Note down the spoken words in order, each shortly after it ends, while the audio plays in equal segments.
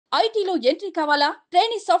ఐటీలో ఎంట్రీ కావాలా?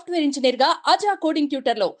 Training software engineer గా అజా కోడింగ్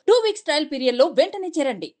ట్యూటర్ లో 2 వీక్స్ ట్రయల్ పీరియడ్ లో వెంటనే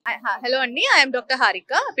చేరండి. హలో అండి, I'm doctor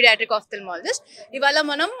Harika, paediatric ophthalmologist. ఇవాళ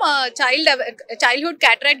మనం చైల్డ్హుడ్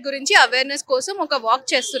క్యాటరాక్ట్ గురించి అవేర్నెస్ కోసం ఒక వాక్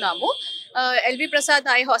చేస్తున్నాము ఎల్వి ప్రసాద్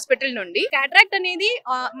ఐ హాస్పిటల్ నుండి. క్యాటరాక్ట్ అనేది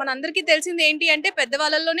మనందరికీ తెలిసింది ఏంటి అంటే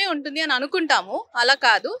పెద్దవాళ్ళలోనే ఉంటుంది అని అనుకుంటాము. అలా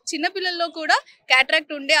కాదు, చిన్నపిల్లల్లో కూడా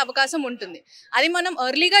క్యాటరాక్ట్ ఉండే అవకాశం ఉంటుంది. అది మనం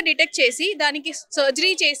ఎర్లీగా డిటెక్ట్ చేసి దానికి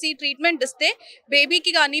సర్జరీ చేసి ట్రీట్మెంట్ ఇస్తే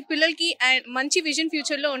బేబీకి కానీ పిల్లలకి మంచి విజన్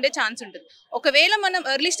ఫ్యూచర్లో ఉండే ఛాన్స్ ఉంటుంది. ఒకవేళ మనం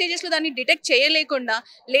ఎర్లీ స్టేజెస్లో దాన్ని డిటెక్ట్ చేయలేకుండా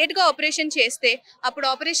లేట్గా ఆపరేషన్ చేస్తే అప్పుడు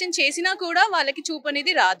ఆపరేషన్ చేసినా కూడా వాళ్ళకి చూపు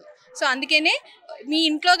అనేది రాదు. సో అందుకనే మీ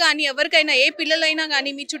ఇంట్లో కానీ ఎవరికైనా ఏ పిల్లలైనా కానీ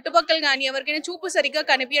మీ చుట్టుపక్కల కానీ ఎవరికైనా చూపు సరిగ్గా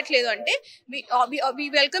కనిపించట్లేదు అంటే we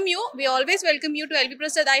always welcome you to LV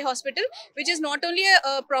Prasad Eye Hospital, which is not only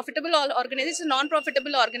a profitable organization, it's a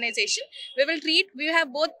non-profitable organization. We have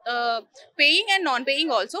both paying and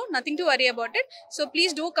non-paying also, nothing to worry about it. So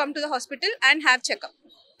please do come to the hospital and have checkup.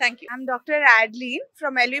 Thank you. I'm Dr. Adeline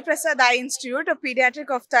from LV Prasad Eye Institute, a pediatric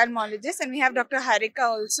ophthalmologist, and we have Dr. Harika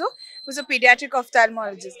also, who's a pediatric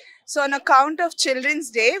ophthalmologist. So on account of Children's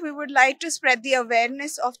Day, we would like to spread the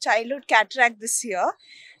awareness of childhood cataract this year.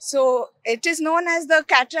 So it is known as the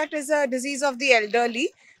cataract is a disease of the elderly,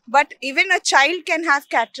 but even a child can have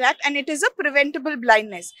cataract and it is a preventable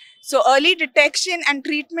blindness. So early detection and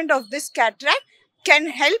treatment of this cataract can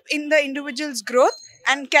help in the individual's growth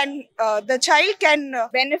and the child can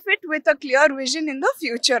benefit with a clear vision in the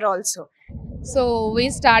future also. So we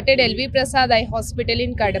started LV Prasad Eye Hospital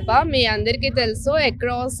in Kadapa. మీ అందరికీ తెలుసు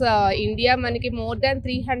across India మనకి more than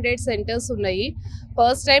 300 centres ఉన్నాయి.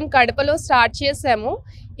 First time కడపలో start చేసాము.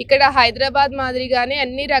 ఇక్కడ హైదరాబాద్ మాదిరిగానే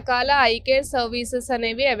అన్ని రకాల ఐ కేర్ సర్వీసెస్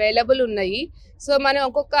అనేవి అవైలబుల్ ఉన్నాయి. సో మనం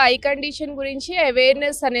ఒక్కొక్క ఐ కండిషన్ గురించి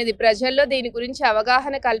అవేర్నెస్ అనేది ప్రజల్లో దీని గురించి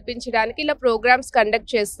అవగాహన కల్పించడానికి ఇలా ప్రోగ్రామ్స్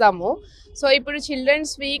కండక్ట్ చేస్తాము. సో ఇప్పుడు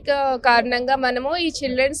చిల్డ్రన్స్ వీక్ కారణంగా మనము ఈ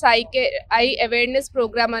చిల్డ్రన్స్ ఐ అవేర్నెస్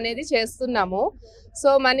ప్రోగ్రామ్ అనేది చేస్తున్నాము. సో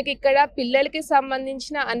మనకి ఇక్కడ పిల్లలకి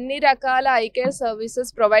సంబంధించిన అన్ని రకాల ఐ కేర్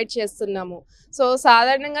సర్వీసెస్ ప్రొవైడ్ చేస్తున్నాము. సో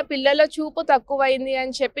సాధారణంగా పిల్లల చూపు తక్కువైంది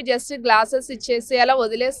అని చెప్పి జస్ట్ గ్లాసెస్ ఇచ్చేసి అలా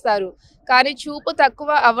వదిలేస్తారు. కానీ చూపు తక్కువ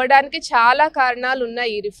అవ్వడానికి చాలా కారణాలు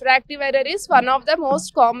ఉన్నాయి. Refractive error is one of the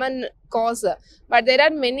most common cause, but there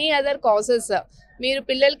are many other causes. మీరు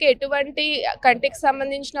పిల్లలకి ఎటువంటి కంటికి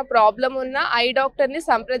సంబంధించిన ప్రాబ్లం ఉన్నా ఐ డాక్టర్ని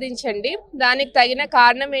సంప్రదించండి. దానికి తగిన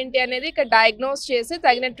కారణం ఏంటి అనేది ఇక్కడ డయాగ్నోస్ చేసి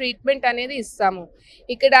తగిన ట్రీట్మెంట్ అనేది ఇస్తాము.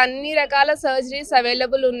 ఇక్కడ అన్ని రకాల సర్జరీస్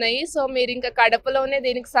అవైలబుల్ ఉన్నాయి. సో మీరు ఇంకా కడపలోనే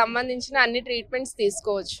దీనికి సంబంధించిన అన్ని ట్రీట్మెంట్స్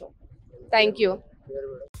తీసుకోవచ్చు. Thank you.